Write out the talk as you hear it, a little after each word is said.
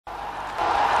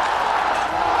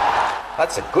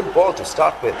That's a good ball to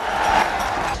start with.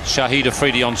 Shahid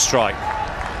Afridi on strike.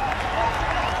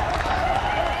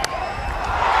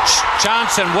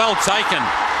 Chance and well taken.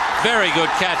 Very good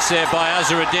catch there by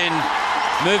Azharuddin,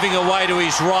 moving away to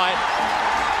his right.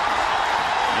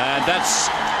 And that's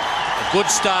a good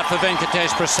start for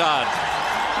Venkatesh Prasad.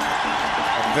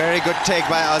 A very good take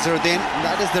by Azharuddin.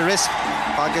 That is the risk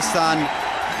Pakistan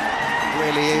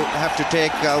really have to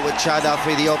take with Shahid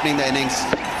Afridi opening the innings.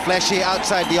 Fleshy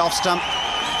outside the off stump,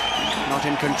 not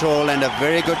in control, and a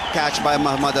very good catch by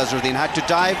Mohammad Azharuddin. Had to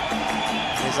dive,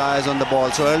 his eyes on the ball.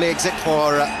 So early exit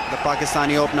for the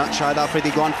Pakistani opener. Shahid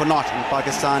Afridi gone for naught, and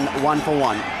Pakistan 1 for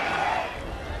 1.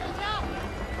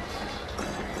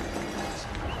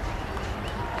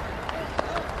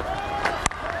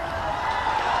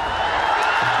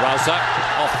 Razak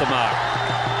off the mark.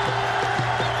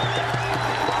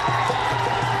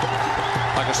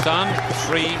 Pakistan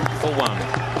 3 for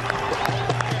 1.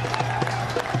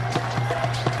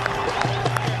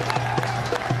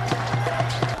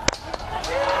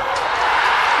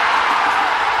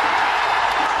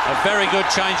 A very good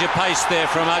change of pace there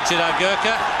from Azharuddin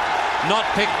Gurkha. Not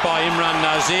picked by Imran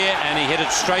Nazir, and he hit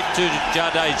it straight to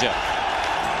Jadeja.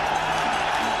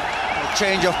 A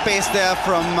change of pace there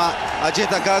from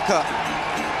Azharuddin Gurkha,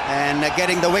 and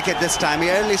getting the wicket this time. He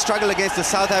early struggled against the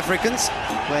South Africans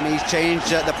when he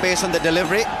changed the pace on the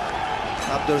delivery.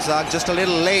 Abdur Razzaq just a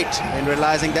little late in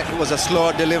realizing that it was a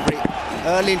slower delivery.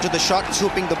 Early into the shot,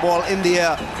 swooping the ball in the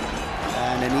air,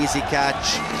 and an easy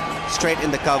catch straight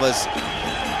in the covers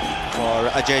for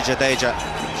Ajay Jadeja.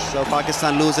 So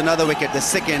Pakistan lose another wicket, the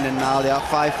second, and now they are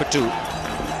 5 for 2.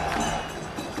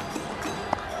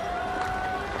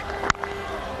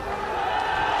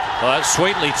 Well, that's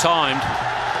sweetly timed.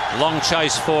 Long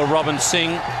chase for Robin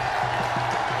Singh.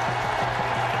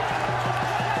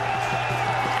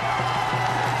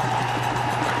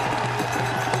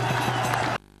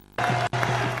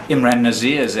 Imran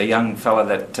Nazir is a young fella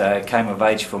that came of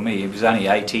age for me. He was only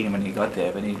 18 when he got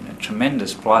there, but he's a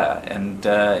tremendous player, and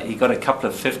he got a couple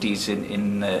of 50s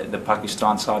in the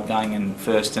Pakistan side going in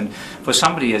first. And for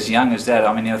somebody as young as that,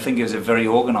 I mean, I think he was a very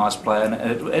organised player, and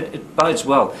it bodes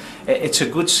well. It's a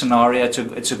good scenario.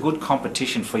 It's a good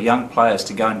competition for young players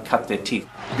to go and cut their teeth.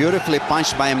 Beautifully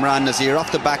punched by Imran Nazir off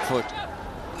the back foot.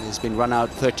 He's been run out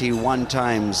 31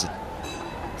 times.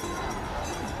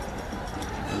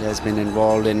 He has been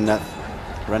involved in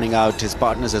running out his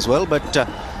partners as well, but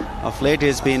of late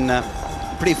he's been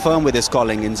pretty firm with his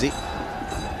calling, Inzi.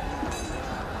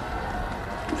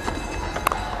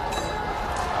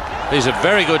 He's a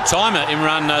very good timer,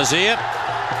 Imran Nazir.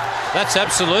 That's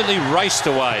absolutely raced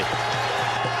away.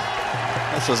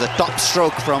 This was a top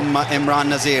stroke from Imran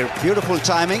Nazir. Beautiful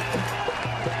timing.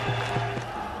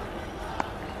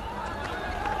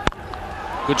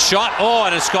 Good shot. Oh,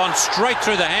 and it's gone straight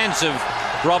through the hands of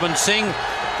Robin Singh.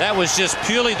 That was just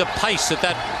purely the pace that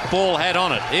that ball had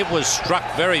on it. It was struck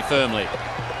very firmly.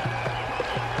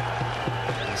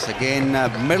 It's again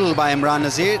middle by Imran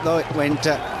Nazir, though it went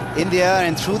in the air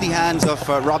and through the hands of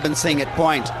Robin Singh at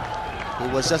point. He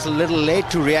was just a little late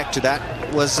to react to that.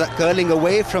 It was curling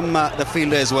away from the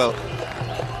fielder as well.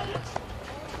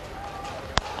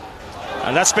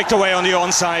 And that's picked away on the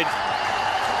onside.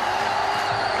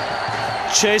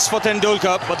 Chase for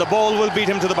Tendulkar, but the ball will beat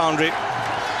him to the boundary.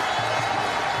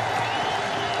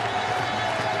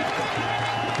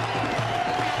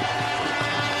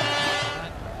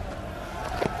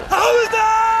 How is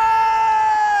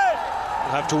that?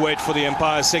 We'll have to wait for the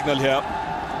umpire's signal here.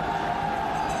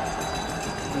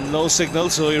 No signal,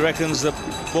 so he reckons the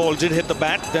ball did hit the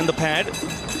bat, then the pad.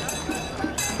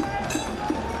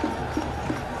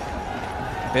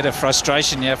 Bit of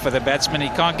frustration here for the batsman. He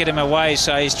can't get him away,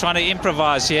 so he's trying to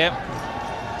improvise here.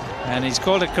 And he's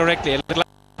called it correctly,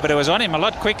 but it was on him a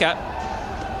lot quicker.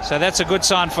 So that's a good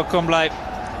sign for Kumble.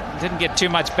 Didn't get too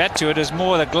much bat to it. It was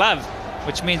more the glove,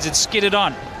 which means it skidded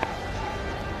on.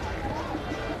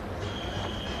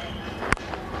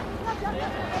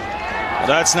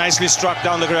 That's nicely struck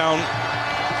down the ground.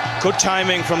 Good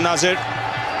timing from Nazir.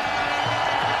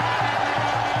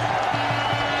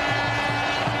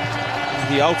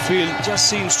 The outfield just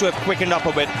seems to have quickened up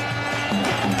a bit.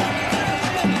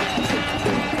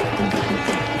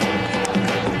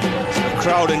 The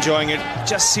crowd enjoying it.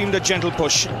 Just seemed a gentle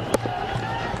push.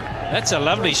 That's a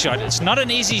lovely shot. It's not an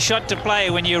easy shot to play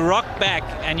when you rock back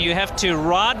and you have to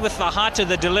ride with the height of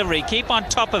the delivery, keep on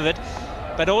top of it,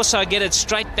 but also get it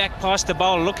straight back past the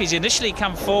bowler. Look, he's initially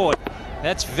come forward.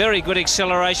 That's very good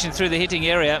acceleration through the hitting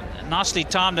area. Nicely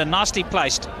timed and nicely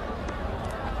placed.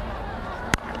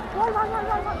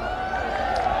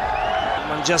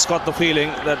 One just got the feeling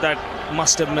that that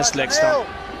must have missed leg stump.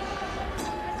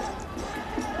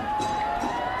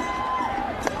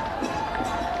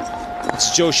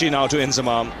 It's Joshi now to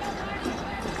Inzamam.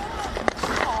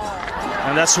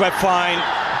 And that's swept fine.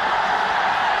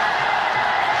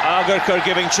 Agarkar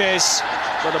giving chase,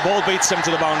 but the ball beats him to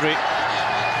the boundary.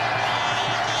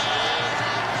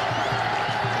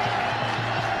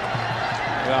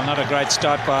 Well, not a great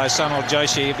start by Sonal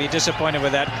Joshi. He'd be disappointed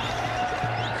with that.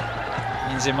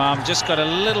 Inzamam just got a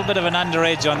little bit of an under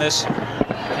edge on this.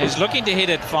 He's looking to hit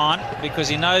it fine because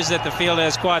he knows that the fielder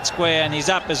is quite square and he's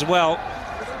up as well.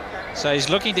 So he's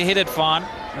looking to hit it fine.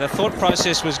 The thought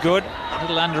process was good, a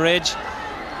little under edge,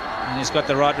 and he's got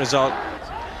the right result.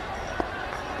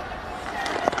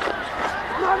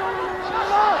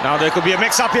 Now there could be a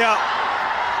mix-up here.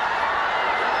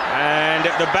 And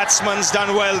the batsman's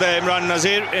done well there, Imran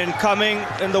Nazir, in coming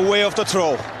in the way of the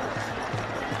throw.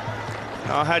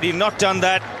 Now, had he not done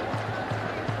that,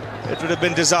 it would have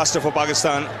been disaster for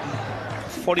Pakistan.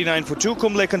 49 for 2,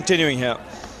 Kumble continuing here.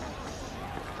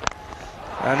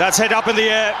 And that's head up in the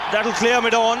air. That'll clear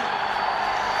mid-on.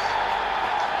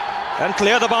 And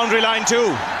clear the boundary line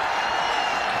too.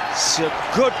 It's a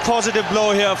good positive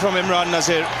blow here from Imran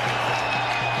Nazir.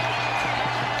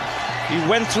 He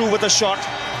went through with a shot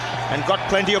and got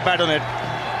plenty of bat on it.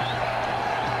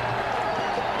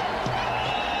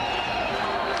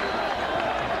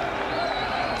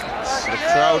 So the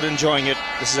crowd enjoying it.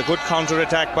 This is a good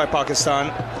counter-attack by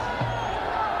Pakistan.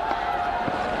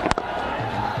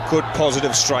 Good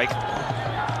positive strike.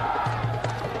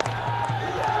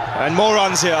 And more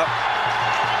runs here.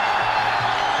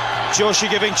 Joshi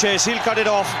giving chase. He'll cut it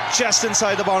off just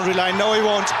inside the boundary line. No, he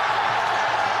won't.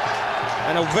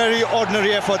 And a very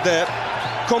ordinary effort there.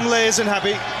 Kumble isn't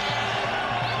happy.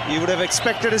 He would have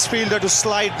expected his fielder to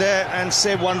slide there and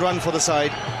save one run for the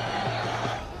side.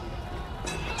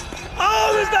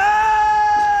 Oh, is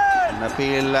that?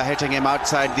 Nabil hitting him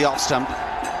outside the off stump.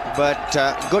 But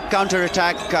good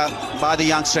counter-attack by the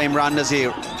youngster Imran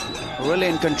Nazir. Really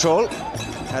in control.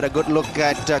 Had a good look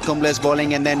at Kumble's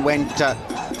bowling and then went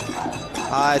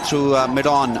high through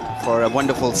mid-on for a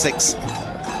wonderful 6.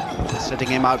 Setting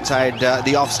him outside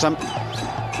the off stump.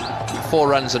 4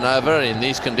 runs and over in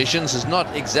these conditions is not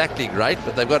exactly great,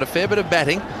 but they've got a fair bit of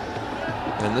batting.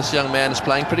 And this young man is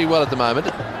playing pretty well at the moment.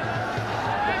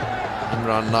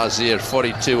 Imran Nazir,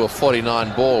 42 or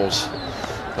 49 balls.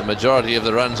 The majority of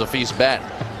the runs off his bat.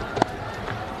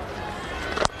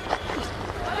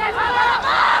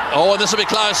 Oh, and this will be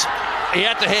close. He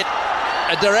had to hit.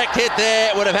 A direct hit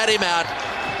there would have had him out.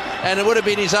 And it would have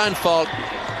been his own fault.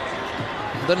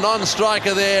 The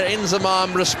non-striker there,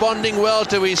 Inzamam, responding well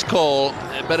to his call,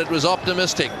 but it was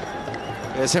optimistic.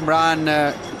 Yes, Imran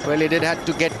really did have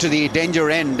to get to the danger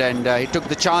end, and he took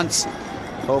the chance,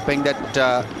 hoping that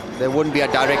there wouldn't be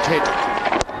a direct hit.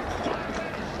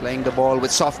 Playing the ball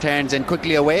with soft hands and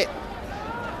quickly away.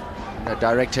 The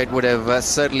direct hit would have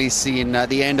certainly seen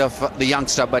the end of the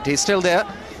youngster, but he's still there.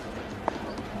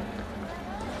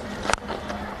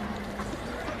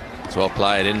 It's well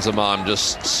played. Inzamam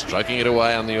just stroking it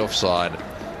away on the offside.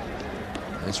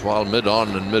 It's while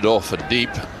mid-on and mid-off are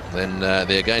deep, then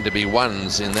there are going to be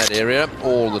ones in that area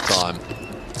all the time.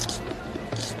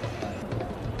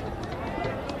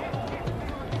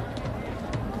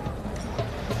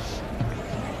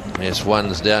 Yes,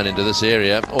 ones down into this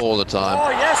area all the time. Oh,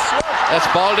 yes. That's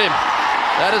bowled him.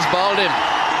 That has bowled him.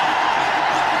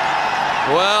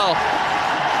 Well,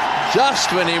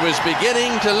 just when he was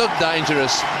beginning to look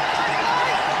dangerous.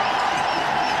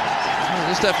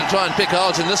 We'll just have to try and pick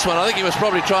holes in this one. I think he was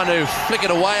probably trying to flick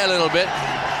it away a little bit.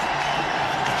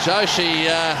 Joshi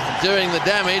doing the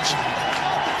damage.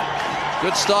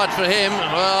 Good start for him.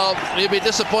 Well, he'll be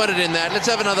disappointed in that. Let's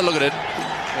have another look at it.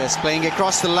 Yes, playing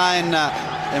across the line.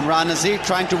 Imran Nazir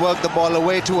trying to work the ball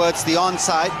away towards the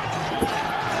onside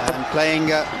and playing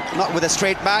not with a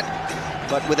straight bat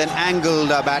but with an angled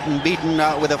bat and beaten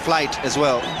with a flight as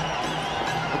well.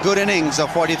 A good innings of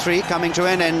 43 coming to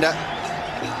an end.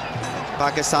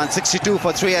 Pakistan 62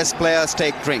 for 3 as players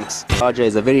take drinks. Sharjah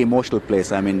is a very emotional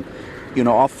place. I mean, you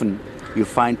know, often you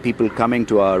find people coming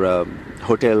to our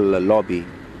hotel lobby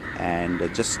and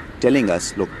just telling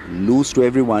us, look, lose to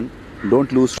everyone,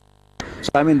 don't lose. So,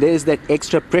 I mean, there's that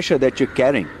extra pressure that you're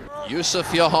carrying.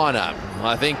 Yusuf Yohana,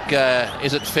 I think,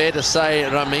 is it fair to say,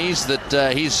 Ramiz,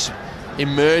 that he's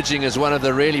emerging as one of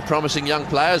the really promising young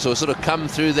players, or sort of come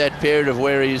through that period of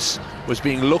where he's was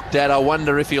being looked at? I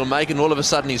wonder if he'll make it, and all of a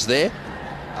sudden he's there.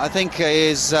 I think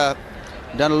he's done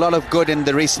a lot of good in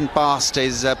the recent past.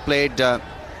 He's played a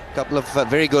couple of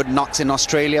very good knocks in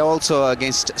Australia, also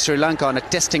against Sri Lanka on a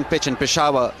testing pitch in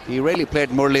Peshawar. He really played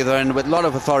Muralidharan with a lot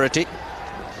of authority.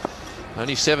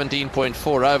 Only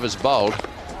 17.4 overs bowled.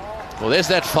 Well, there's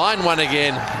that fine one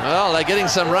again. Well, they're getting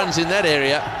some runs in that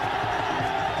area.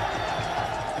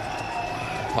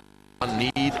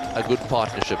 a good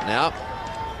partnership now.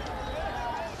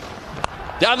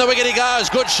 Down the wicket he goes.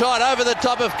 Good shot over the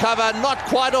top of cover. Not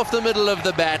quite off the middle of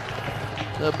the bat.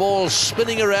 The ball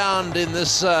spinning around in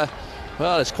this,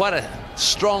 well, it's quite a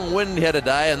strong wind here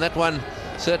today, and that one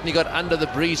certainly got under the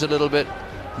breeze a little bit.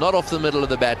 Not off the middle of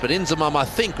the bat, but Inzamam, I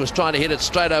think, was trying to hit it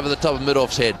straight over the top of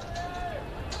Midoff's head.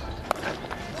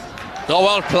 Oh,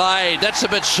 well played. That's a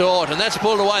bit short, and that's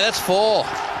pulled away. That's 4.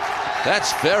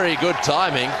 That's very good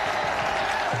timing.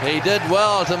 He did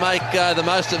well to make the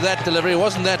most of that delivery. It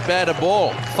wasn't that bad a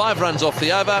ball. 5 runs off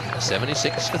the over,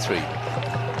 76 for 3.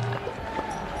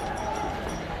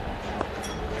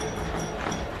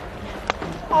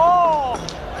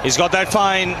 He's got that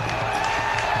fine.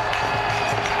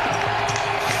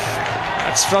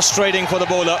 That's frustrating for the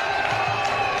bowler.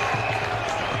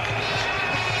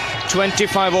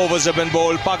 25 overs have been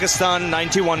bowled. Pakistan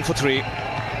 91 for 3.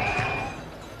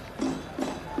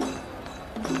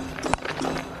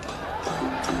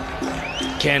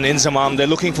 Ken Inzamam, they're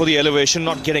looking for the elevation,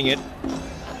 not getting it.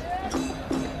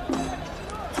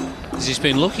 He's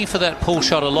been looking for that pull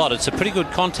shot a lot. It's a pretty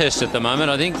good contest at the moment.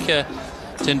 I think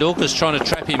Tendulkar's trying to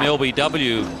trap him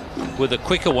LBW with a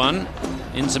quicker one.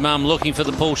 Inzamam looking for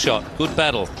the pull shot. Good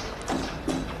battle.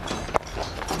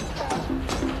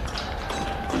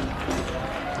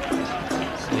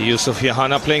 Yusuf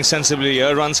Yahana playing sensibly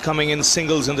here. Runs coming in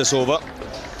singles in this over.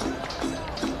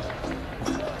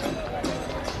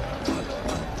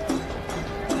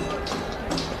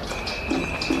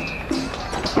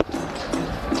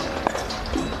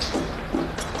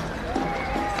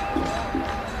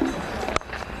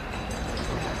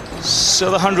 So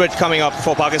the 100 coming up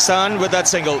for Pakistan with that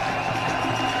single.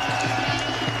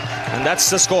 And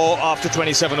that's the score after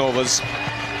 27 overs.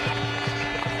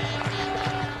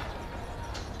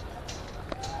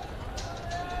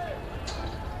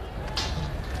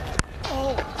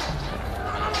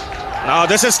 Now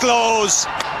this is close.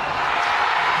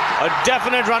 A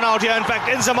definite run out here. In fact,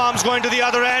 Inzamam's going to the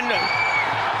other end.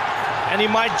 And he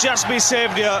might just be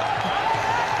saved here.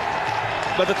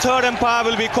 But the third umpire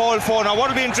will be called for. Now what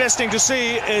will be interesting to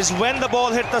see is when the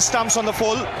ball hit the stumps on the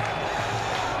full,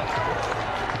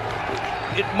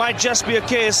 it might just be a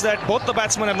case that both the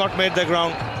batsmen have not made their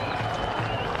ground.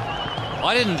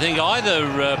 I didn't think either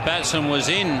batsman was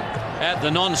in at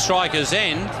the non-striker's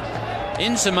end.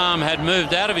 Inzamam had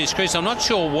moved out of his crease. I'm not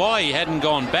sure why he hadn't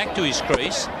gone back to his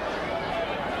crease.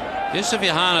 Yusuf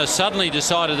Yahana suddenly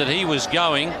decided that he was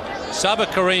going. Sabah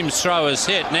Kareem's throw is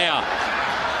hit. Now,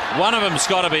 one of them's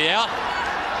got to be out,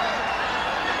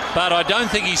 but I don't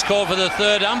think he's called for the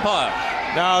third umpire.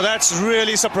 Now that's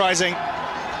really surprising.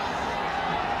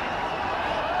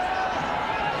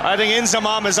 I think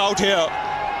Inzamam is out here.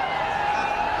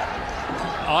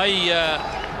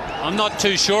 I'm not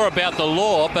too sure about the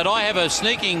law, but I have a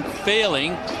sneaking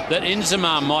feeling that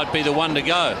Inzamam might be the one to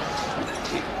go.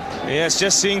 Yes,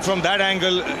 just seeing from that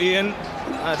angle, Ian,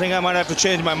 I think I might have to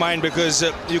change my mind, because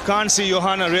you can't see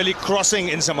Yahana really crossing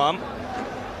Inzamam.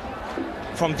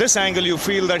 From this angle, you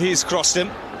feel that he's crossed him.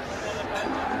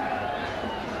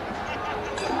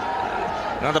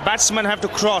 Now the batsmen have to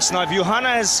cross. Now if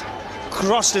Yahana has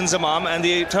crossed Inzamam and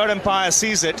the third umpire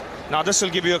sees it, now this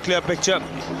will give you a clear picture.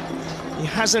 He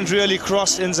hasn't really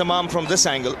crossed Inzamam from this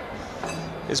angle.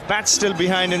 His bat's still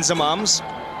behind Inzamam's,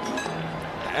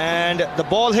 and the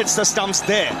ball hits the stumps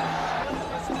there.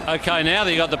 Okay, now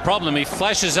they got the problem. He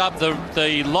flashes up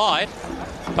the light,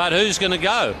 but who's going to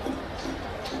go?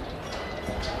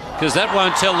 Because that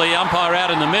won't tell the umpire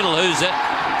out in the middle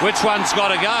which one's got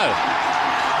to go.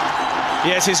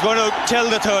 Yes, he's going to tell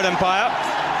the third umpire.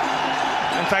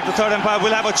 In fact, the third umpire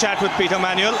will have a chat with Peter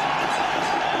Manuel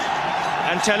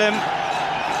and tell him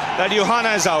that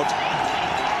Yahana is out.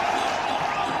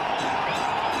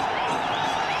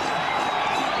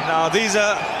 Now these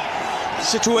are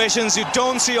situations you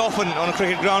don't see often on a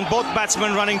cricket ground. Both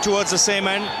batsmen running towards the same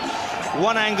end.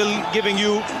 One angle giving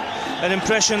you an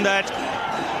impression that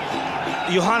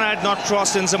Yahana had not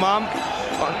crossed Inzamam.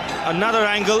 Another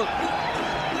angle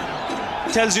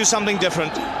tells you something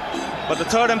different. But the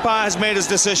third umpire has made his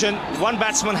decision. One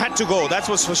batsman had to go, that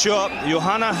was for sure.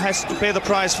 Yahana has to pay the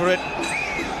price for it.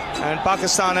 And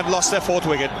Pakistan have lost their fourth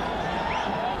wicket.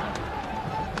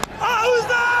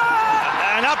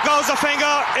 And up goes the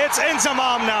finger. It's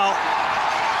Inzamam now.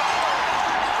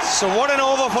 So what an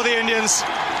over for the Indians.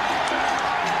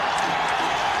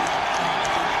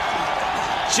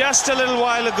 Just a little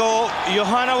while ago,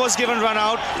 Yahana was given run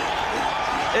out.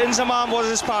 Inzamam was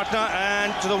his partner,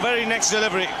 and to the very next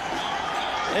delivery,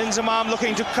 Inzamam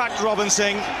looking to cut Robin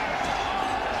Singh.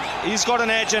 He's got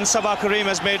an edge, and Sabah Kareem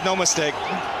has made no mistake.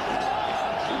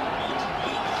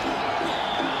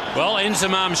 Well,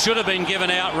 Inzamam should have been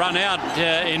given out, run out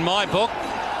in my book.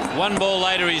 One ball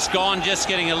later, he's gone, just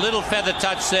getting a little feather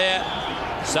touch there.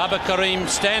 Sabah Karim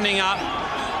standing up,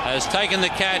 has taken the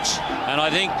catch, and I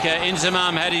think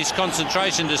Inzamam had his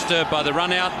concentration disturbed by the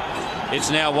run out. It's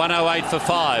now 108 for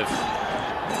 5.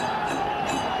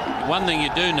 One thing you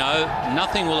do know,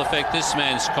 nothing will affect this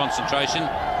man's concentration.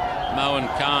 Moen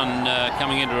Khan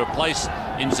coming in to replace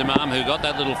Inzamam, who got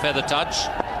that little feather touch.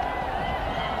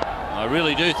 I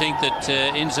really do think that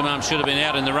Inzamam should have been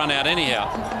out in the run out anyhow.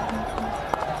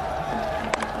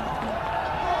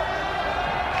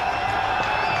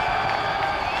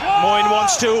 Moen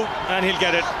wants to, and he'll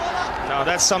get it. Now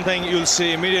that's something you'll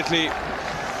see immediately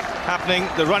happening.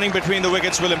 The running between the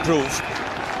wickets will improve.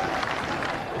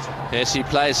 Yes, he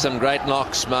plays some great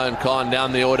knocks, Moen Khan,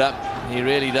 down the order. He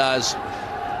really does.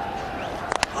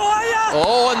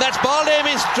 Oh, and that's bowled him.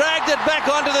 He's dragged it back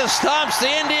onto the stumps. The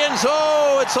Indians,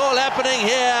 oh, it's all happening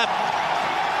here.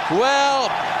 Well,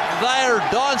 they're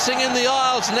dancing in the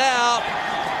aisles now.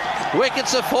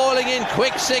 Wickets are falling in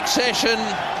quick succession.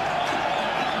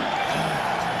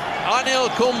 Anil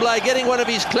Kumble getting one of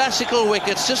his classical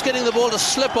wickets, just getting the ball to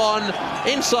slip on,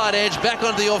 inside edge, back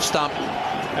onto the off stump.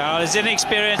 Well, his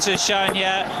inexperience is shown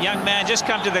here. Young man just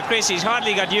come to the crease. He's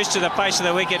hardly got used to the pace of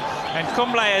the wicket. And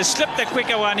Kumble has slipped the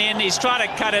quicker one in. He's trying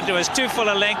to cut it. It was too full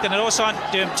a length, and it also went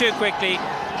to him too quickly.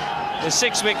 The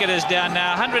 6th wicket is down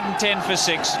now, 110 for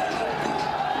 6.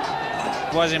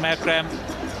 Wasim Akram.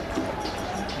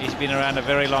 He's been around a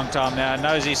very long time now.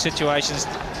 Knows these situations.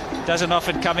 Doesn't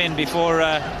often come in before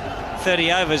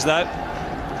 30 overs, though.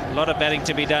 A lot of batting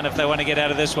to be done if they want to get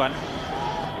out of this one.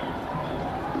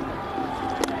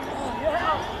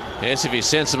 Yes, if he's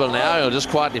sensible now, he'll just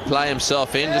quietly play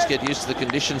himself in, just get used to the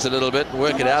conditions a little bit and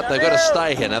work it out. They've got to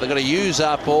stay here now. They've got to use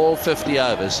up all 50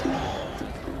 overs.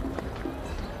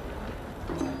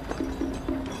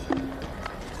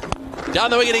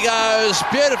 Down the wicket he goes.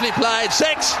 Beautifully played.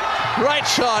 6. Great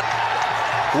shot.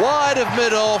 Wide of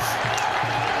mid-off.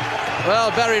 Well,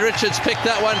 Barry Richards picked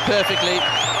that one perfectly.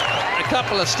 A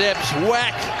couple of steps,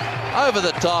 whack, over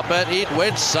the top, and it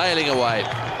went sailing away.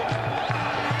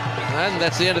 And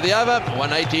that's the end of the over,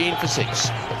 118 for 6.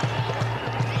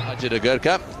 Azharuddin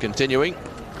Gurkha continuing.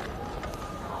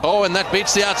 Oh, and that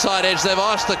beats the outside edge. They've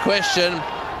asked the question.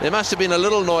 There must have been a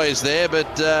little noise there,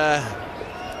 but the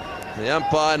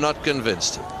umpire not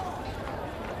convinced.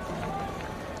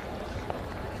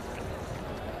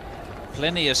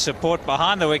 Plenty of support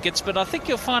behind the wickets, but I think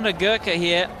you'll find a Gurkha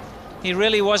here. He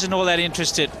really wasn't all that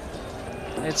interested.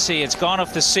 Let's see, it's gone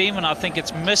off the seam, and I think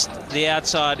it's missed the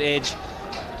outside edge.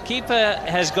 Keeper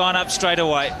has gone up straight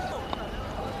away.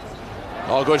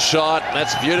 Oh, good shot.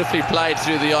 That's beautifully played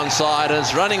through the onside, and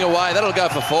it's running away. That'll go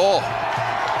for 4.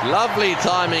 Lovely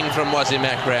timing from Wasim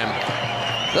Akram.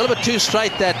 A little bit too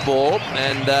straight, that ball,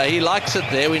 and he likes it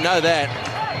there. We know that.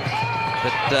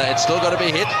 But it's still got to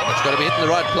be hit. It's got to be hit in the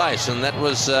right place, and that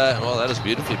was, well, that was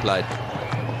beautifully played.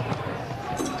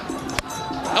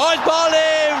 Oh, he's bowled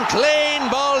him! Clean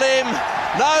bowled him.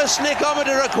 No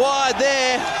snickometer required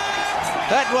there.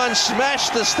 That one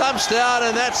smashed the stumps down,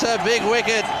 and that's a big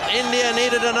wicket. India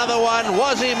needed another one.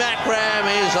 Wasim Akram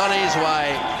is on his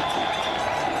way.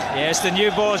 Yes, the new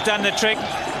ball's done the trick,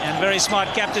 and very smart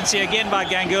captaincy again by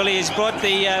Ganguly. He's brought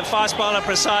the fast bowler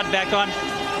Prasad back on.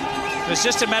 It was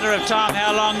just a matter of time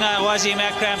how long Wasim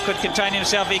Akram could contain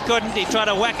himself. He couldn't. He tried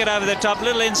to whack it over the top,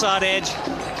 little inside edge,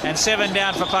 and 7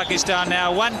 down for Pakistan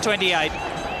now, 128.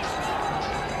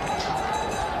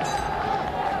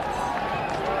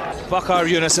 Waqar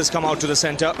Younis has come out to the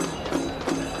centre.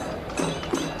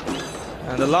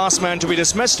 And the last man to be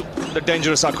dismissed, the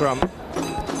dangerous Akram.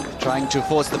 Trying to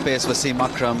force the pace, Wasim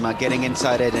Akram getting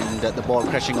inside it, and the ball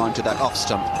crashing onto that off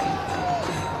stump.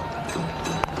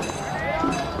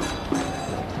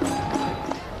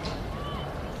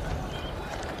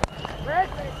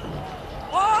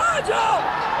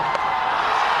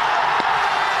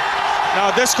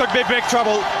 Now this could be big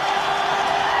trouble.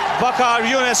 Waqar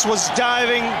Younis was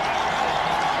diving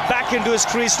back into his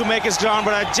crease to make his ground,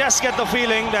 but I just get the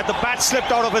feeling that the bat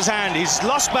slipped out of his hand. He's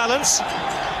lost balance,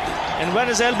 and when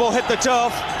his elbow hit the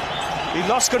turf, he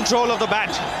lost control of the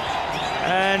bat.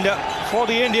 And for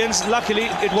the Indians, luckily,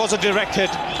 it was a direct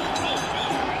hit.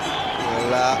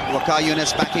 Well, Waqar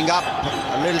Younis backing up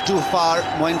a little too far.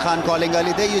 Moin Khan calling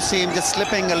early. There you see him just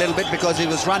slipping a little bit because he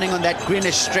was running on that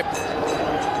greenish strip.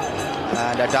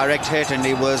 And a direct hit, and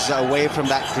he was away from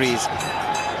that crease.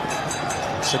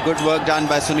 So good work done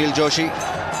by Sunil Joshi.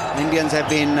 Indians have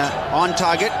been on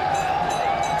target.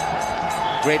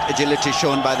 Great agility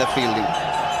shown by the fielding.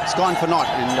 It's gone for naught,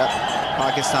 and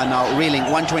Pakistan now reeling,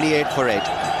 128 for 8.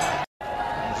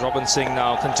 Robin Singh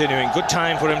now continuing. Good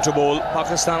time for him to bowl.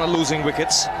 Pakistan are losing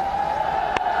wickets.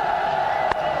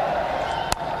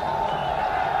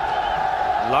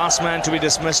 Last man to be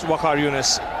dismissed, Waqar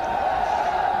Yunus.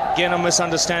 Again a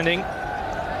misunderstanding,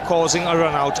 causing a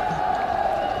run out.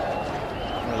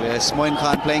 Well, yes, Moin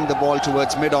Khan playing the ball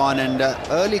towards mid-on, and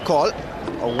early call,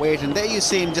 a wait, and there you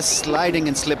see him just sliding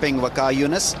and slipping, Waqar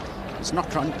Yunus. He's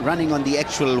not running on the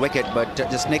actual wicket, but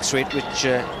just next to it, which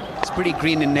is pretty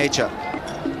green in nature.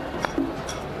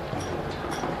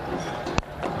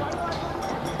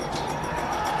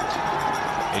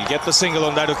 He'll get the single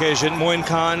on that occasion. Moin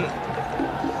Khan,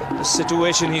 the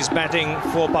situation he's batting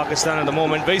for Pakistan at the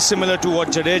moment, very similar to what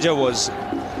Jadeja was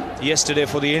yesterday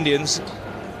for the Indians.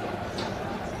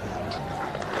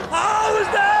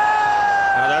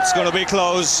 Now that's going to be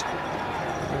close.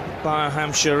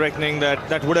 Hampshire reckoning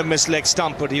that would have missed leg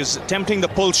stump, but he was attempting the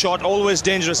pull shot, always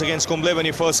dangerous against Kumble when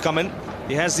you first come in.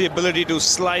 He has the ability to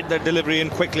slide that delivery in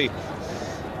quickly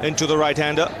into the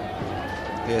right-hander.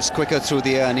 Yes, quicker through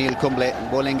the air, Anil Kumble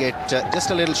bowling it just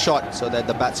a little short so that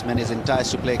the batsman is enticed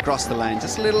to play across the line,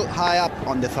 just a little high up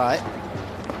on the thigh.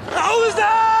 How is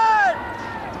that?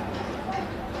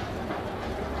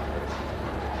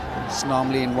 It's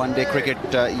normally in one-day cricket,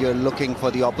 you're looking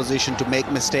for the opposition to make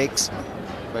mistakes,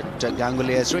 but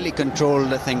Ganguly has really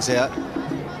controlled things here.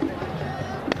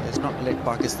 Has not let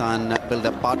Pakistan build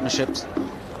up partnerships.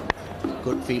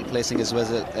 Good field placing as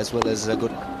well as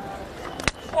good.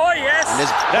 Oh yes,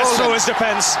 that's through his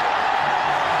defence.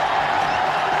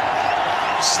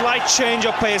 Slight change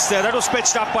of pace there. That was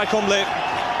pitched up by Kumble,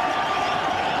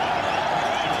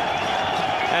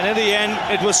 and in the end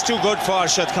it was too good for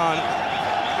Arshad Khan.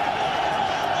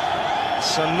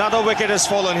 So another wicket has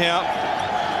fallen here.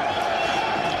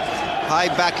 High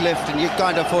backlift, and you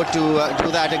can't afford to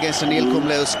do that against Anil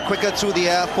Kumble. It was quicker through the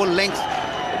air, full length,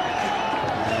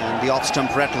 and the off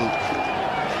stump rattled.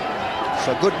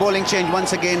 So good bowling change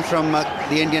once again from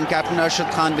the Indian captain.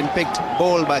 Arshad Khan been picked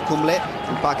bowled by Kumble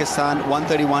in Pakistan,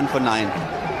 131 for 9.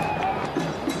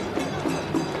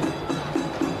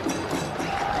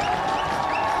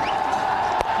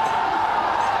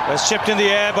 That's chipped in the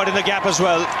air, but in the gap as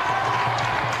well.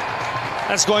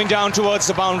 That's going down towards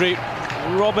the boundary.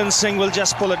 Robin Singh will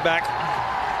just pull it back.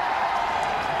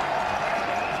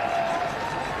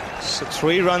 So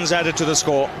 3 runs added to the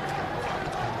score.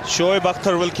 Shoaib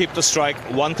Akhtar will keep the strike,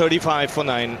 135 for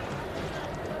 9.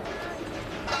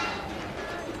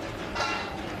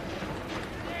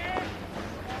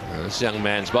 This young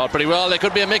man's bowled pretty well. There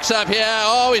could be a mix-up here.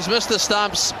 Oh, he's missed the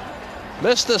stumps.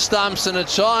 Missed the stumps, and a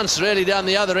chance really down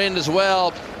the other end as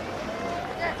well.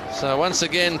 So once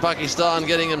again, Pakistan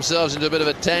getting themselves into a bit of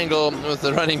a tangle with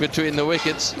the running between the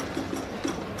wickets.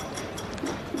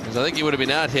 Because I think he would have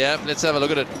been out here. Let's have a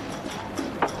look at it.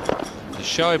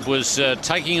 Shoaib was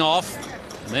taking off,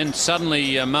 and then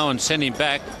suddenly Mohan sent him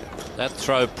back. That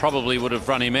throw probably would have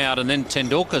run him out, and then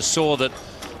Tendulkar saw that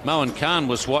Mohan Khan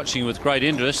was watching with great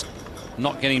interest,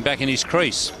 not getting back in his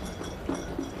crease.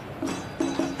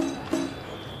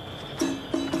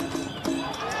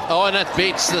 Oh, and that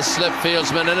beats the slip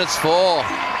fieldsman, and it's 4.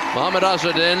 Mohammad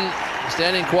Azharuddin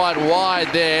standing quite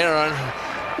wide there, and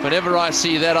whenever I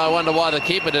see that, I wonder why the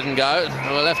keeper didn't go.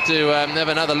 We'll have to have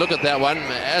another look at that one.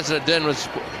 Azharuddin was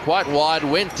quite wide,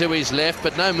 went to his left,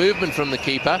 but no movement from the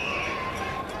keeper.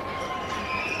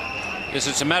 Yes,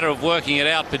 it's a matter of working it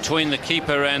out between the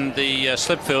keeper and the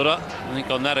slip fielder. I think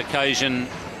on that occasion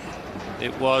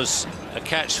it was a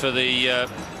catch for the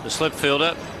slip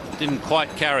fielder. Didn't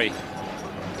quite carry.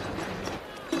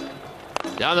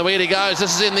 Down the wicket he goes.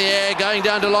 This is in the air, going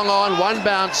down to long on. 1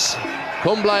 bounce.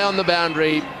 Kumble on the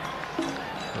boundary.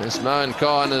 This Mohan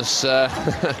Khan has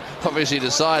obviously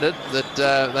decided that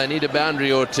they need a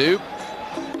boundary or 2. How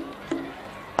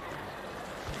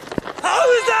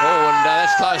is that? Oh, and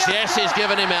that's close. Yes, he's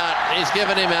given him out. He's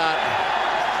given him out.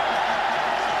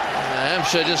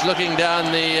 Hampshire just looking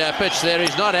down the pitch there.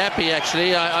 He's not happy,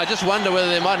 actually. I just wonder whether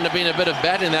there mightn't have been a bit of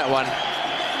bat in that one.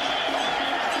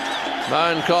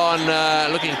 Mohan Khan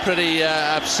looking pretty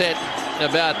upset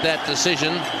about that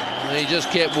decision. He just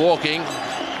kept walking.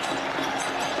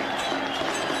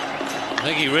 I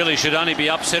think he really should only be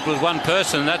upset with one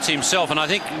person, and that's himself. And I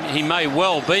think he may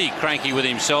well be cranky with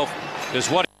himself, because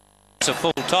what it's a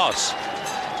full toss.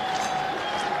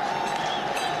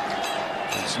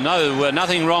 There's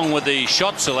nothing wrong with the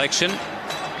shot selection.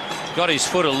 Got his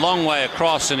foot a long way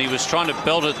across, and he was trying to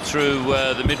belt it through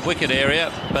the mid-wicket area,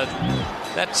 but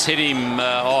that's hit him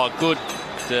a good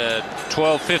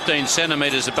 12-15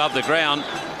 centimetres above the ground.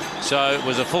 So it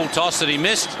was a full toss that he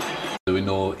missed. We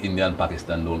know India and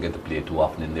Pakistan don't get to play too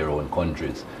often in their own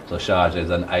countries. So Sharjah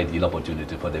is an ideal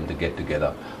opportunity for them to get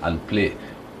together and play.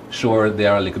 Sure, they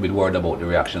are a little bit worried about the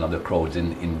reaction of the crowds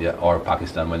in India or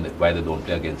Pakistan why they don't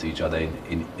play against each other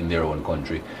in their own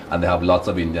country. And they have lots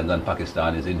of Indians and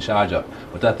Pakistanis in Sharjah.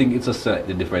 But I think it's a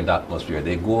slightly different atmosphere.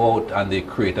 They go out and they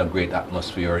create a great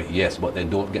atmosphere, yes, but they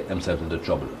don't get themselves into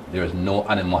trouble. There is no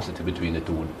animosity between the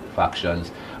two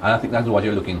factions. And I think that's what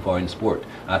you're looking for in sport.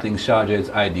 And I think Sharjah is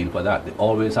ideal for that. They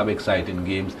always have exciting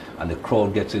games and the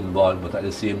crowd gets involved, but at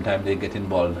the same time they get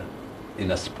involved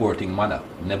in a sporting manner,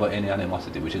 never any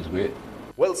animosity, which is great.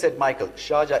 Well said, Michael.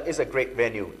 Sharjah is a great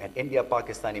venue and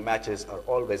India-Pakistani matches are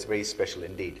always very special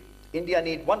indeed. India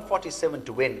need 147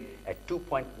 to win at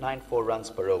 2.94 runs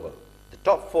per over. The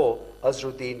top four,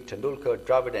 Azharuddin, Tendulkar,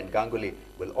 Dravid and Ganguly,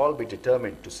 will all be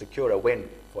determined to secure a win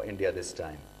for India this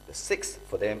time. The sixth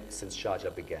for them since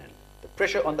Sharjah began. The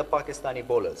pressure on the Pakistani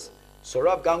bowlers.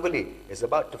 Sourav Ganguly is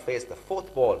about to face the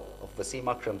fourth ball of Wasim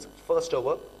Akram's first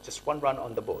over, just 1 run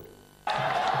on the board. The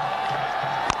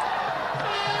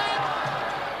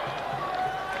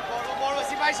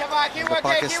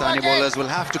Pakistani bowlers will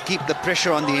have to keep the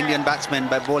pressure on the Indian batsmen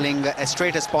by bowling as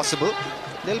straight as possible.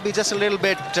 They'll be just a little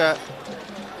bit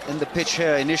in the pitch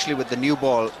here initially with the new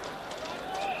ball.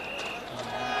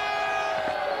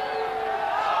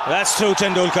 That's through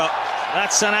Tendulkar.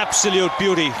 That's an absolute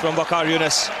beauty from Waqar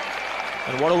Younis.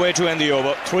 And what a way to end the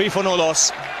over. 3 for no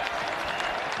loss.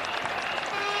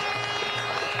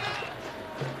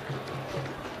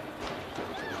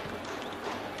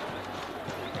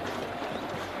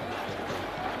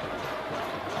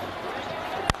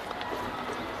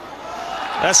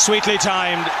 That's sweetly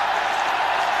timed.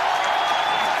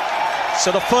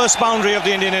 So the first boundary of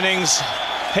the Indian innings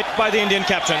hit by the Indian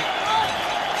captain.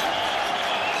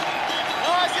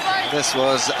 This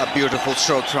was a beautiful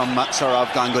stroke from Sourav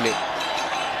Ganguly.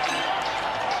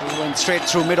 He went straight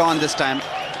through mid-on this time,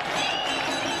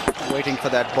 waiting for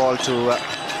that ball to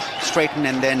straighten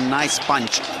and then nice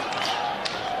punch.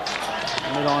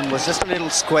 Mid-on was just a little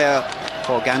square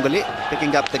for Ganguly,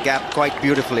 picking up the gap quite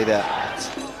beautifully there.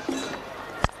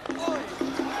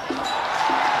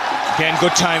 Again,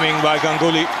 good timing by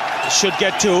Ganguly. Should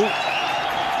get 2.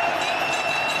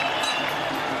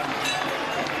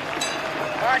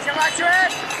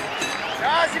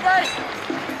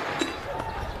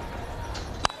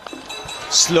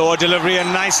 Slower delivery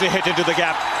and nicely hit into the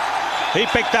gap. He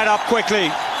picked that up quickly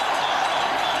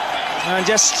and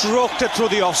just stroked it through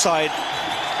the offside.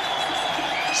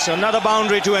 So another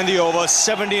boundary to end the over.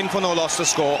 17 for no loss to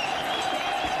score.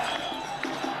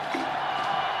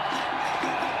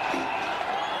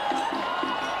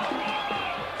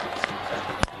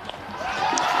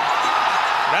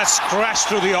 That's crashed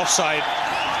through the offside.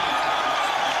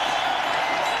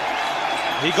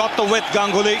 He got the width,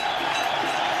 Ganguly.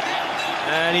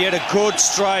 And he had a good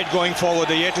stride going forward.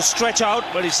 He had to stretch out,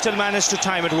 but he still managed to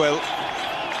time it well.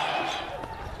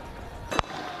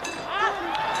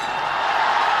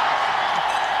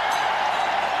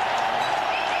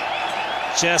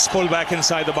 Just pulled back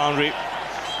inside the boundary.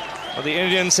 But the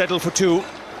Indians settle for 2.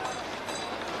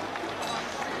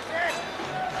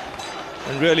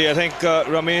 And really, I think,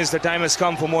 Ramesh, the time has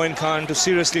come for Moin Khan to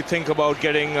seriously think about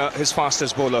getting his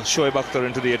fastest bowler, Shoaib Akhtar,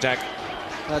 into the attack.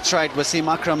 That's right.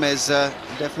 Wasim Akram is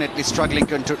definitely struggling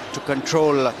to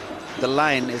control the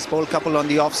line. His ball couple on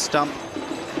the off stump.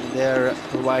 They're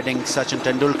providing Sachin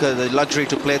Tendulkar the luxury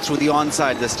to play through the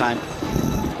onside this time.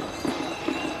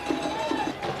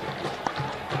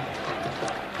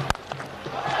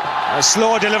 A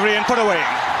slower delivery and put away.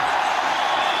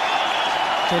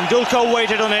 Tendulkar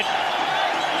waited on it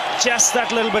just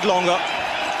that little bit longer.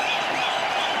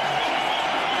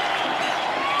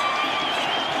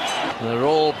 The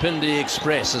Rawalpindi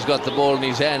Express has got the ball in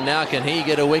his hand now. Can he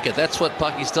get a wicket? That's what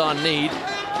Pakistan need.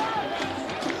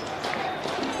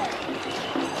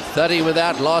 30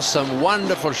 without loss. Some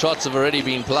wonderful shots have already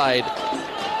been played.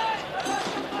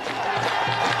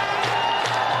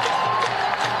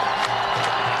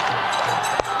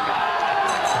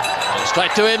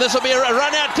 Straight to him. This will be a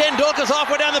run out. Tendulkar's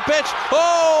halfway down the pitch.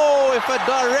 Oh, if a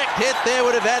direct hit there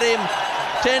would have had him.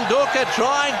 Tendulkar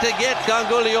trying to get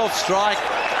Ganguly off strike.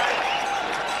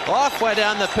 Halfway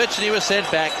down the pitch and he was sent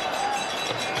back.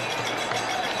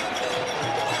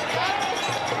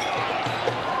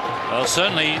 Well,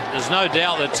 certainly there's no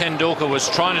doubt that Tendulkar was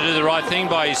trying to do the right thing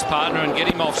by his partner and get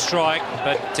him off strike,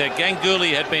 but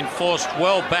Ganguly had been forced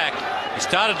well back. He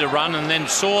started to run and then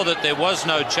saw that there was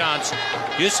no chance.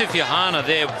 Yusuf Yohana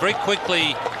there very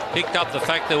quickly picked up the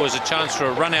fact there was a chance for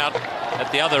a run out at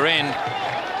the other end,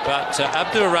 but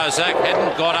Abdul Razak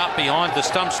hadn't got up behind the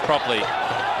stumps properly.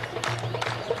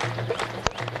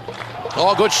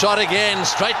 Oh, good shot again,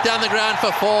 straight down the ground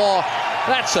for 4.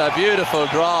 That's a beautiful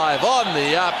drive on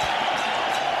the up.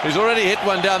 He's already hit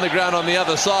one down the ground on the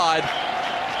other side.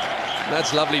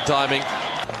 That's lovely timing.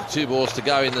 2 balls to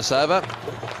go in this over.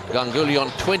 Ganguly on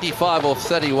 25 off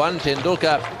 31.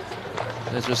 Tendulkar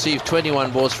has received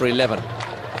 21 balls for 11.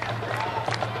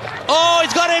 Oh,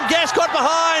 he's got him. Gas caught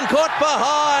behind.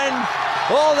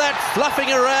 All that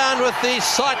fluffing around with the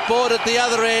sight board at the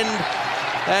other end.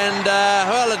 And,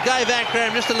 well, it gave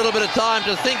Akram just a little bit of time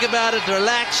to think about it, to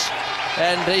relax.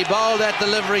 And he bowled that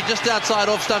delivery just outside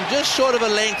off stump, just short of a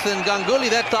length. And Ganguly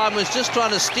that time was just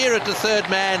trying to steer it to third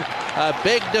man. A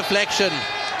big deflection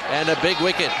and a big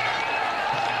wicket.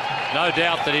 No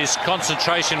doubt that his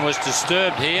concentration was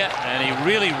disturbed here, and he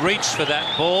really reached for that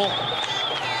ball.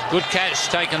 Good catch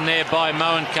taken there by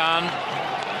Moin Khan.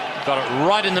 Got it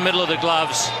right in the middle of the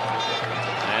gloves.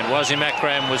 And Wasim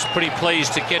Akram was pretty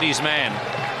pleased to get his man.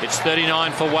 It's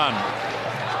 39 for 1.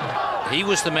 He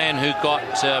was the man who got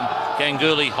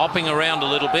Ganguly hopping around a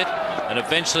little bit, and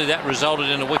eventually that resulted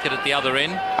in a wicket at the other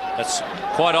end. That's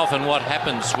quite often what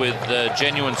happens with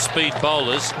genuine speed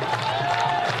bowlers.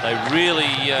 They really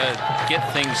get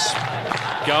things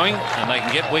going, and they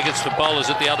can get wickets for bowlers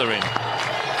at the other end.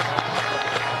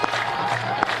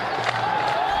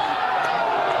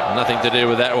 Nothing to do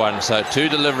with that one. So 2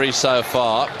 deliveries so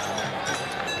far.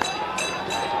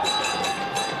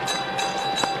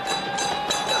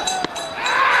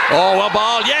 Oh, well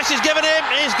bowled. Yes, he's given him.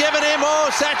 Oh,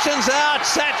 Sachin's out.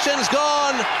 Sachin's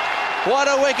gone. What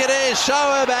a wicket is.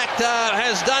 Shoaib Akhtar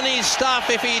has done his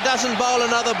stuff if he doesn't bowl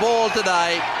another ball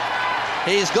today.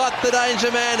 He's got the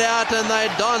danger man out, and they're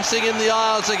dancing in the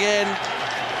aisles again.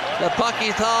 The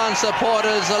Pakistan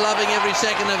supporters are loving every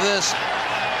second of this.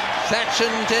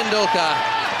 Sachin Tendulkar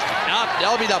out,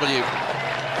 LBW.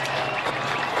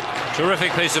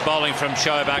 Terrific piece of bowling from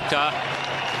Shoaib Akhtar.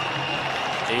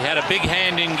 He had a big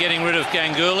hand in getting rid of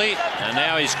Ganguly, and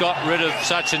now he's got rid of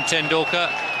Sachin Tendulkar.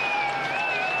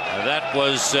 That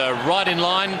was right in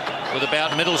line with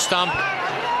about middle stump.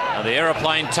 Now the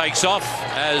aeroplane takes off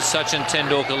as Sachin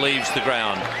Tendulkar leaves the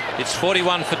ground. It's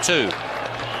 41 for 2.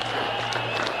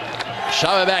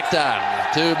 Shoaib Akhtar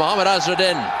to Mohammad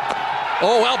Azharuddin.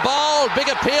 Oh, well bowled. Big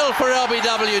appeal for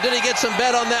LBW. Did he get some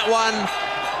bat on that one?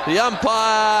 The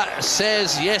umpire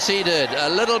says yes, he did. A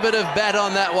little bit of bat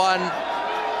on that one.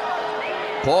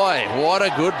 Boy, what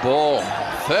a good ball.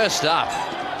 First up.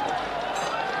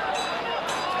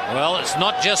 Well, it's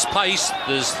not just pace.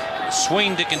 There's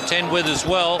swing to contend with as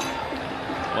well.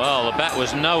 Well, the bat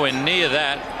was nowhere near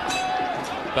that.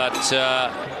 But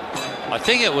I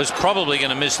think it was probably going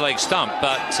to miss leg stump.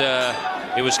 But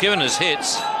it was given as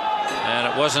hits. And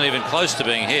it wasn't even close to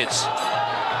being hits.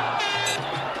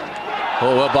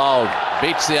 Oh, well bowled.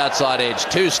 Beats the outside edge.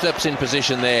 2 slips in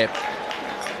position there.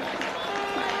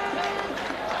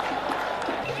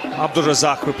 Abdul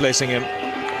Razak replacing him.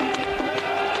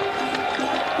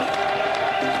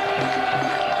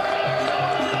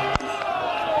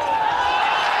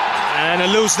 And a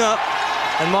loosener.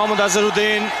 And Mohammad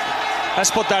Azharuddin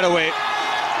has put that away.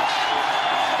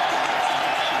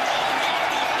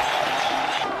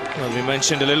 Well, we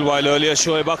mentioned a little while earlier,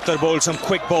 Shoaib Akhtar bowled some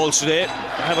quick balls today.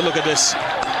 Have a look at this.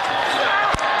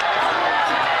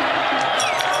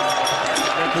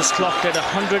 That was clocked at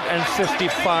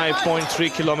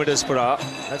 155.3 kilometers per hour.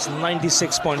 That's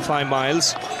 96.5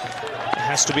 miles. It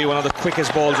has to be one of the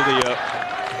quickest balls of the year.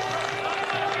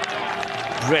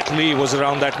 Brett Lee was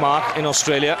around that mark in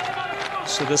Australia.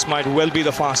 So this might well be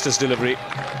the fastest delivery.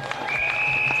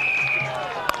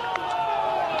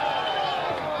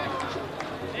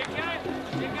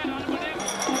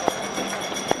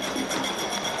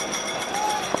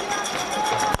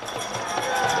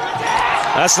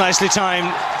 That's nicely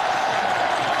timed.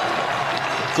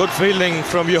 Good fielding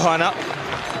from Johanna.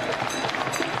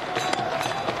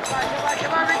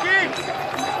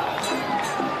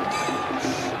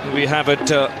 We have it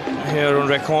here on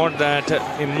record that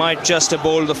he might just have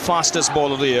bowled the fastest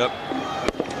ball of the year.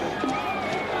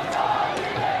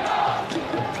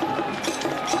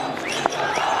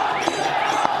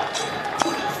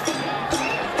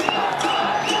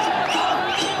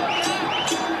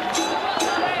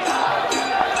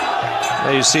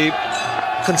 There you see,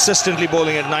 consistently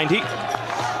bowling at 90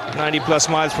 plus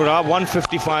miles per hour,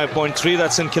 155.3,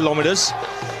 that's in kilometers.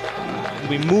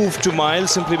 We moved to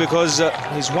miles simply because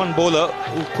he's one bowler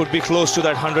who could be close to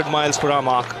that 100 miles per hour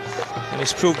mark. And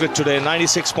he's proved it today,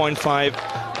 96.5. And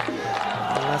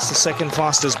that's the second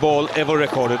fastest ball ever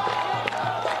recorded.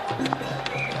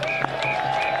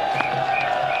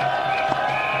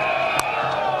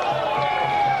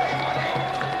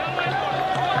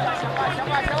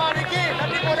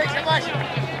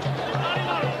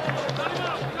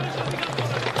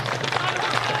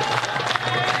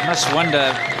 just wonder,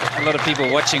 a lot of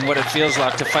people watching, what it feels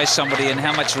like to face somebody and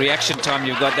how much reaction time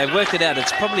you've got. They've worked it out.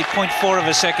 It's probably 0.4 of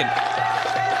a second.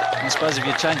 I suppose if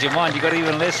you change your mind, you've got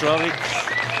even less, Robbie.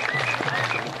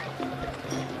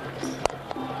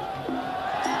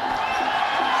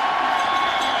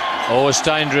 Always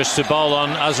dangerous to bowl on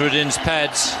Azharuddin's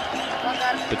pads,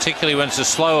 particularly when it's a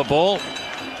slower ball.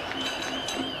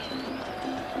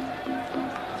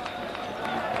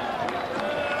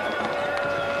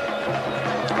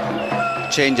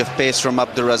 Change of pace from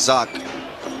Abdur Razzaq,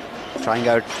 trying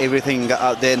out everything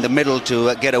out there in the middle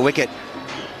to get a wicket.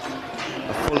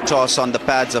 A full toss on the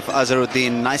pads of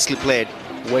Azharuddin, nicely played,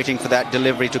 waiting for that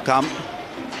delivery to come.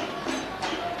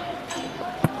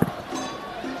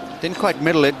 Didn't quite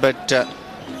middle it, but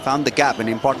found the gap and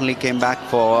importantly came back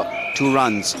for 2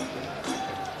 runs.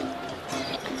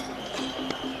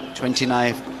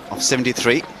 29 of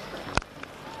 73.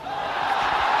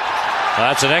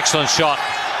 That's an excellent shot.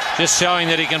 Just showing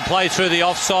that he can play through the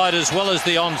offside as well as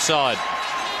the onside.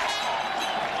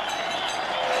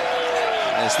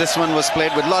 Yes, this one was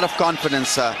played with a lot of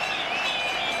confidence.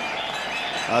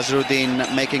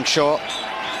 Azharuddin making sure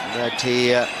that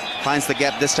he finds the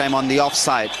gap this time on the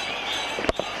offside.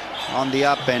 On the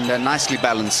up and nicely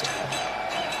balanced.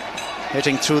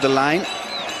 Hitting through the line.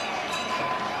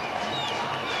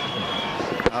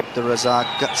 Abdur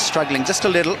Razzaq struggling just a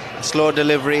little, slow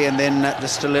delivery and then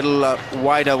just a little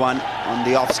wider one on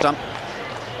the off stump.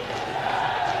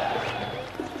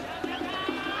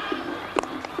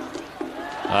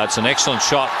 That's an excellent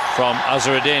shot from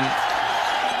Azharuddin.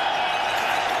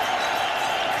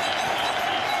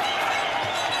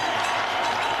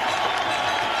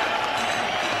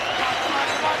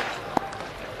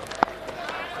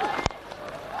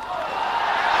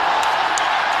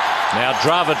 Now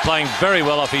Dravid playing very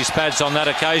well off his pads on that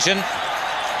occasion.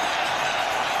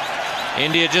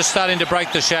 India just starting to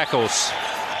break the shackles.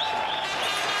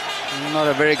 Not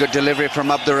a very good delivery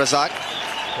from Abdur Razzaq.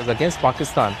 Against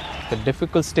Pakistan, the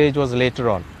difficult stage was later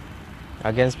on.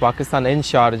 Against Pakistan in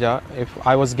Sharjah, if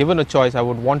I was given a choice, I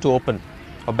would want to open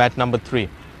or bat number 3.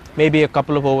 Maybe a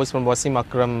couple of overs from Wasim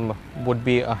Akram would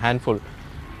be a handful.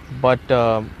 But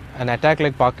an attack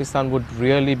like Pakistan would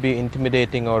really be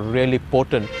intimidating or really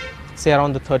potent, say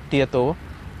around the 30th over,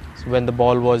 so when the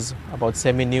ball was about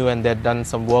semi-new and they'd done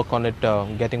some work on it,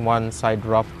 getting one side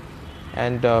rough.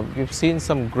 And we've seen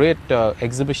some great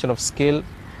exhibition of skill,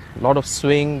 a lot of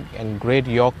swing and great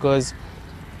yorkers.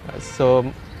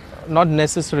 So not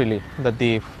necessarily that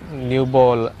the new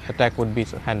ball attack would be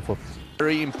a handful.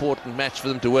 Very important match for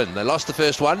them to win. They lost the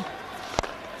first one.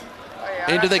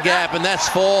 Into the gap, and that's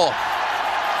 4.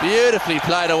 Beautifully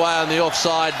played away on the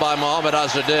offside by Mohammad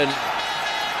Azharuddin.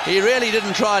 He really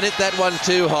didn't try and hit that one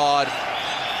too hard.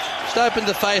 Just opened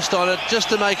the face on it just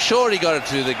to make sure he got it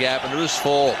through the gap, and it was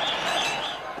 4.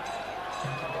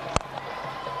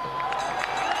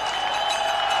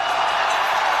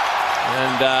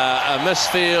 And a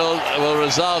misfield will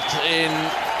result in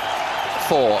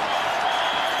 4.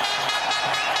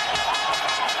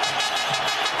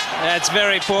 That's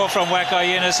very poor from Waqar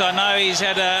Younis. I know he's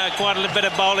had quite a bit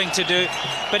of bowling to do,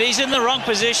 but he's in the wrong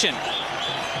position.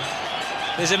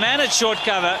 There's a man at short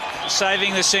cover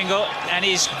saving the single, and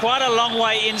he's quite a long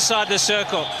way inside the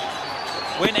circle.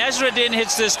 When Azharuddin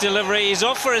hits this delivery, he's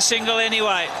off for a single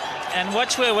anyway. And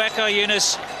watch where Waqar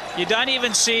Younis, you don't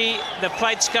even see the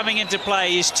plates coming into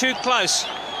play. He's too close.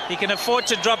 He can afford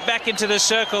to drop back into the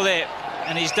circle there,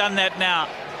 and he's done that now.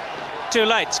 Too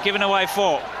late, it's given away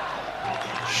 4.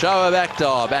 Shoaib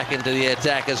Akhtar back into the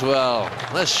attack as well.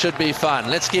 This should be fun.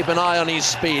 Let's keep an eye on his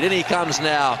speed. In he comes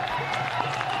now.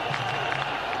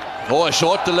 Oh, a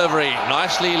short delivery.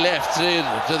 Nicely left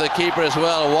to the keeper as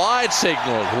well. Wide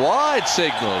signalled. Wide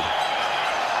signalled.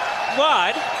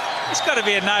 Wide? It's got to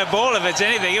be a no ball if it's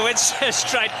anything. It went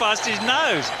straight past his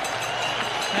nose.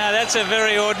 Now, that's a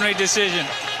very ordinary decision.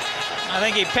 I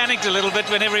think he panicked a little bit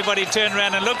when everybody turned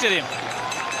around and looked at him.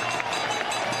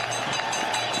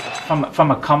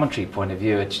 From a commentary point of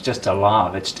view, it's just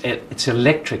alive. It's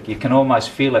electric. You can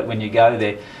almost feel it when you go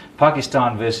there.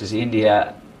 Pakistan versus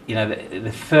India, you know,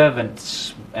 the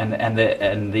fervent and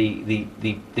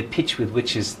the pitch with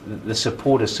which the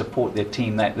supporters support their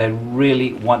team. They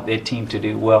really want their team to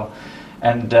do well,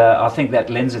 and I think that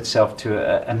lends itself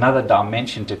to another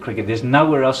dimension to cricket. There's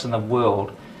nowhere else in the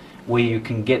world where you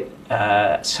can get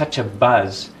such a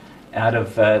buzz out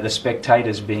of the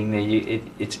spectators being there.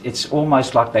 It's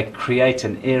almost like they create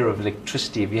an air of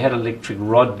electricity. If you had an electric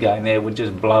rod going there, it would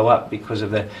just blow up because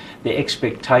of the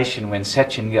expectation when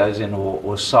Sachin goes in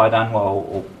or Said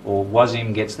Anwar or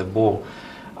Wasim gets the ball.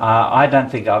 I don't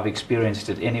think I've experienced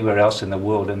it anywhere else in the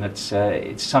world, and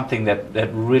it's something that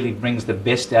really brings the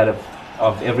best out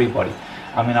of everybody.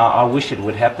 I mean, I wish it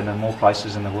would happen in more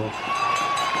places in the world.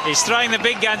 He's throwing the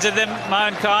big guns at them,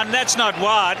 Mohan Khan. That's not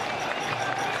wide.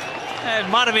 It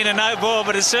might have been a no ball,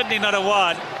 but it's certainly not a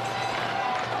wide.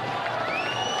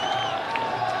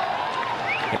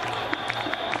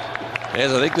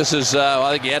 Yes, I think this is,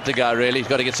 I think he had to go, really. He's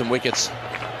got to get some wickets.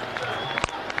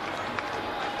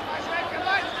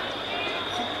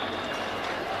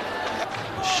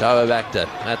 Shoaib Akhtar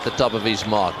at the top of his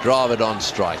mark. Dravid on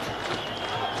strike.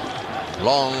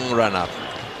 Long run up.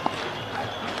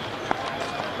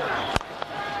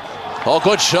 Oh,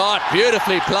 good shot.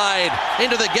 Beautifully played.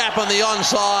 Into the gap on the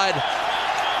onside.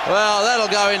 Well, that'll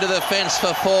go into the fence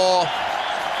for 4.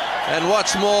 And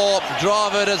what's more,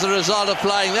 Dravid, as a result of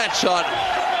playing that shot,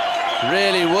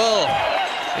 really will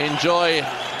enjoy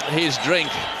his drink.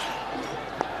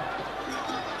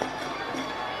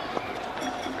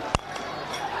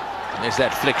 There's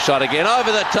that flick shot again,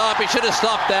 over the top. He should have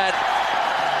stopped that.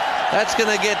 That's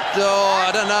going to get, oh,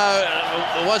 I don't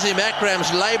know, Wasim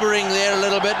Akram's labouring there a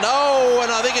little bit. No,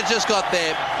 and I think it just got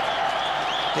there.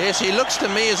 Yes, he looks to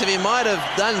me as if he might have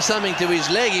done something to his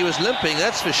leg. He was limping,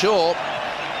 that's for sure.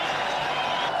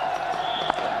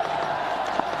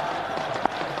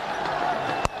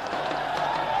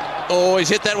 Oh, he's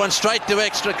hit that one straight to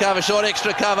extra cover, short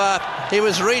extra cover. He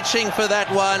was reaching for that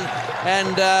one,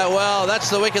 and well, that's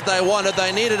the wicket they wanted.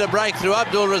 They needed a breakthrough.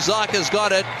 Abdul Razak has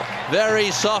got it.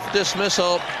 Very soft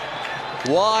dismissal.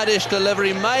 Wide-ish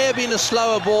delivery. May have been a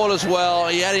slower ball as well.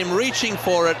 He had him reaching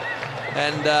for it,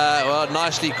 and well,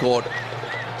 nicely caught.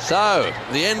 So,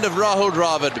 the end of Rahul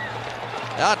Dravid.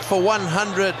 Out for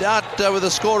 100, out with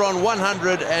a score on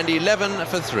 111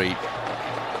 for 3.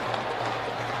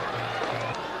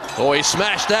 Oh, he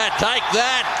smashed that. Take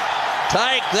that.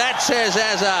 Take that, says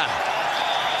Azhar.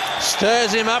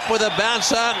 Stirs him up with a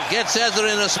bouncer. Gets Azhar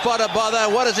in a spot of bother.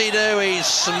 What does he do? He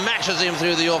smashes him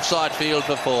through the offside field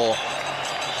for 4.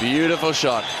 Beautiful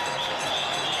shot.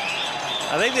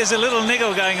 I think there's a little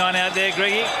niggle going on out there,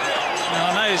 Greggy.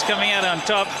 I know he's coming out on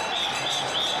top.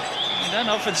 You don't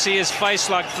often see his face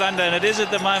like thunder, and it is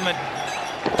at the moment.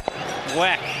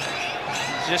 Whack.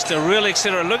 Just a real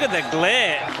accelerator. Look at the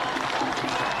glare.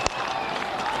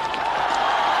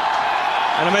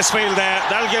 And a misfield there.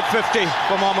 That'll get 50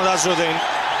 for Mohammad Azharuddin.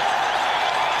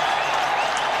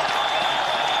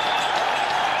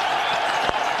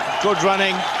 Good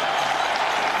running.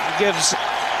 Gives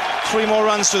 3 more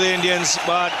runs to the Indians,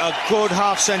 but a good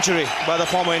half century by the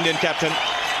former Indian captain.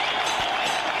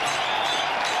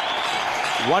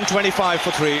 125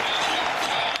 for 3.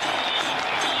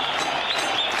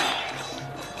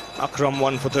 Akram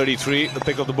 1 for 33, the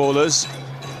pick of the bowlers.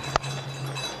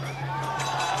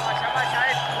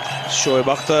 Shoaib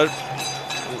Akhtar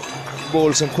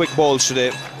bowled some quick balls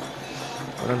today,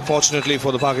 but unfortunately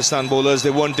for the Pakistan bowlers,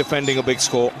 they weren't defending a big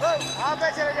score.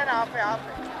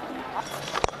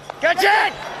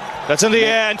 That's in the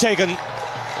air and taken.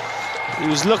 He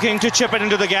was looking to chip it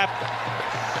into the gap.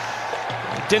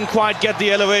 Didn't quite get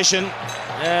the elevation,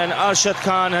 and Arshad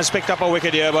Khan has picked up a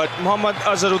wicket here, but Mohammad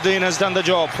Azharuddin has done the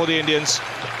job for the Indians.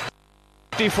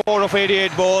 54 of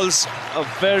 88 balls, a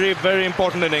very, very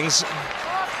important innings.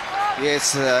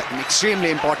 Yes, an extremely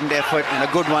important effort and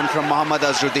a good one from Mohammad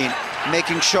Azharuddin,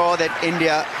 making sure that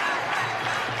India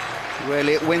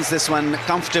really wins this one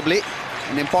comfortably.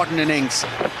 An important innings,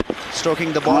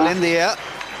 stroking the ball in the air,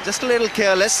 just a little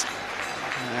careless,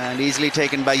 and easily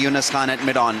taken by Yunus Khan at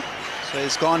mid-on. So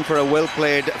he's gone for a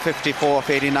well-played 54 of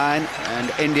 89,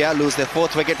 and India lose their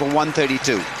 4th wicket for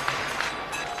 132.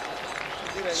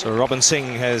 So Robin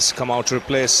Singh has come out to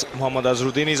replace Mohammad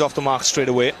Azharuddin. He's off the mark straight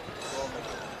away.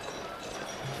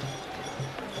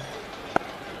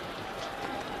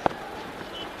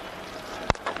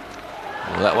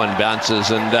 Well, that one bounces,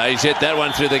 and he's hit that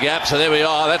one through the gap. So there we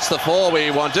are. That's the 4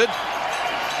 we wanted.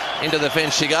 Into the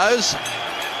fence she goes.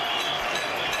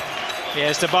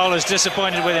 Yes, the bowler's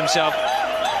disappointed with himself.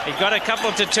 He got a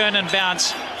couple to turn and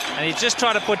bounce, and he just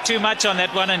tried to put too much on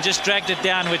that one and just dragged it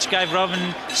down, which gave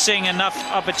Robin Singh enough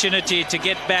opportunity to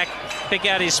get back, pick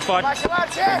out his spot.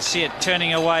 And see it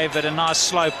turning away, but a nice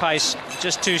slow pace,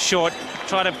 just too short.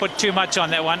 Tried to put too much on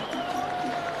that one.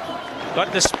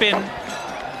 Got the spin,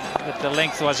 but the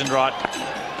length wasn't right.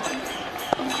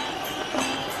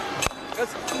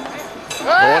 Oh,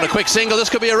 and a quick single.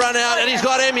 This could be a run out, and he's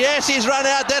got him. Yes, he's run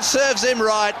out. That serves him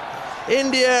right.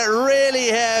 India really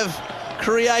have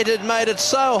made it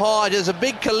so hard. There's a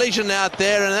big collision out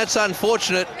there, and that's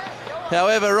unfortunate.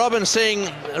 However, Robin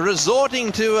Singh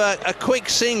resorting to a quick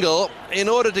single in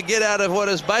order to get out of what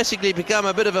has basically become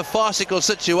a bit of a farcical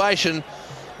situation.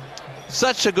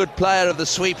 Such a good player of the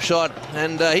sweep shot,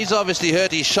 and he's obviously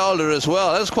hurt his shoulder as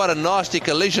well. That was quite a nasty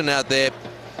collision out there.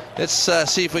 Let's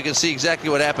see if we can see exactly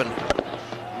what happened.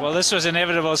 Well, this was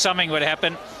inevitable. Something would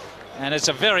happen, and it's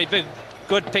a very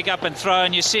good pick up and throw.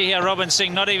 And you see here Robin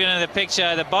Singh not even in the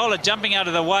picture. The bowler jumping out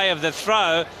of the way of the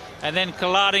throw and then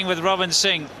colliding with Robin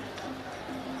Singh.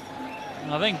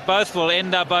 I think both will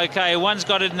end up okay. One's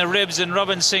got it in the ribs and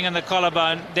Robin Singh in the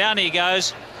collarbone. Down he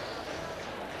goes.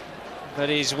 But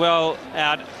he's well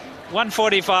out.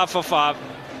 145 for 5.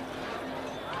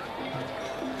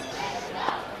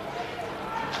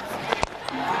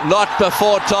 Not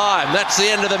before time. That's the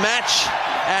end of the match.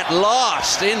 At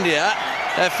last, India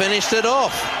have finished it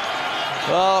off.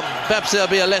 Well, perhaps there'll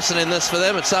be a lesson in this for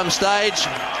them at some stage.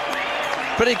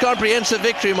 Pretty comprehensive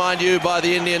victory, mind you, by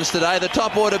the Indians today. The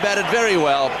top order batted very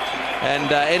well, and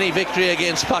any victory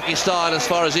against Pakistan, as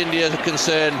far as India is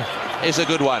concerned, is a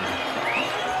good one.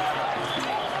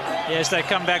 Yes, they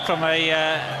come back from a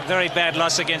very bad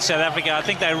loss against South Africa. I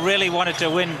think they really wanted to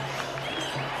win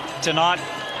tonight,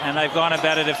 and they've gone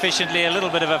about it efficiently. A little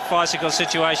bit of a farcical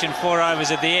situation, 4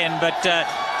 overs at the end, but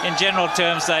in general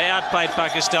terms, they outplayed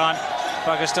Pakistan.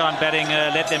 Pakistan batting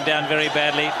let them down very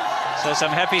badly. So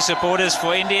some happy supporters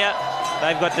for India.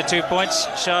 They've got the 2 points.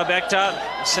 Shoaib Akhtar,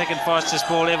 second fastest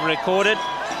ball ever recorded.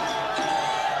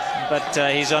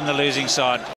 But he's on the losing side.